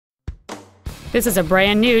This is a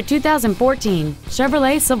brand new 2014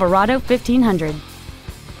 Chevrolet Silverado 1500.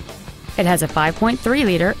 It has a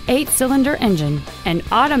 5.3-liter, 8-cylinder engine, an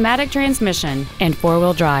automatic transmission, and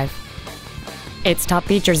 4-wheel drive. Its top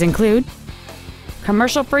features include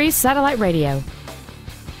commercial-free satellite radio,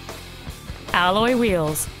 alloy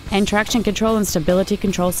wheels, and traction control and stability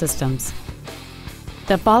control systems.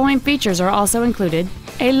 The following features are also included: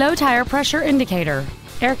 a low tire pressure indicator,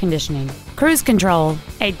 air conditioning, cruise control,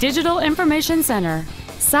 a digital information center,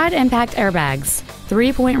 side impact airbags,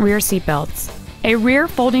 3-point rear seat belts, a rear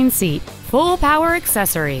folding seat, full power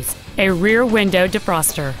accessories, a rear window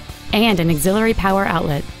defroster, and an auxiliary power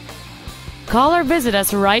outlet. Call or visit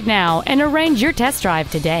us right now and arrange your test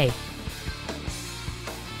drive today.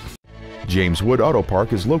 James Wood Auto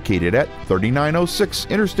Park is located at 3906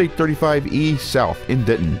 Interstate 35E South in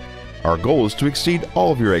Denton. Our goal is to exceed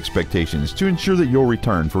all of your expectations to ensure that you'll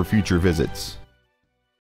return for future visits.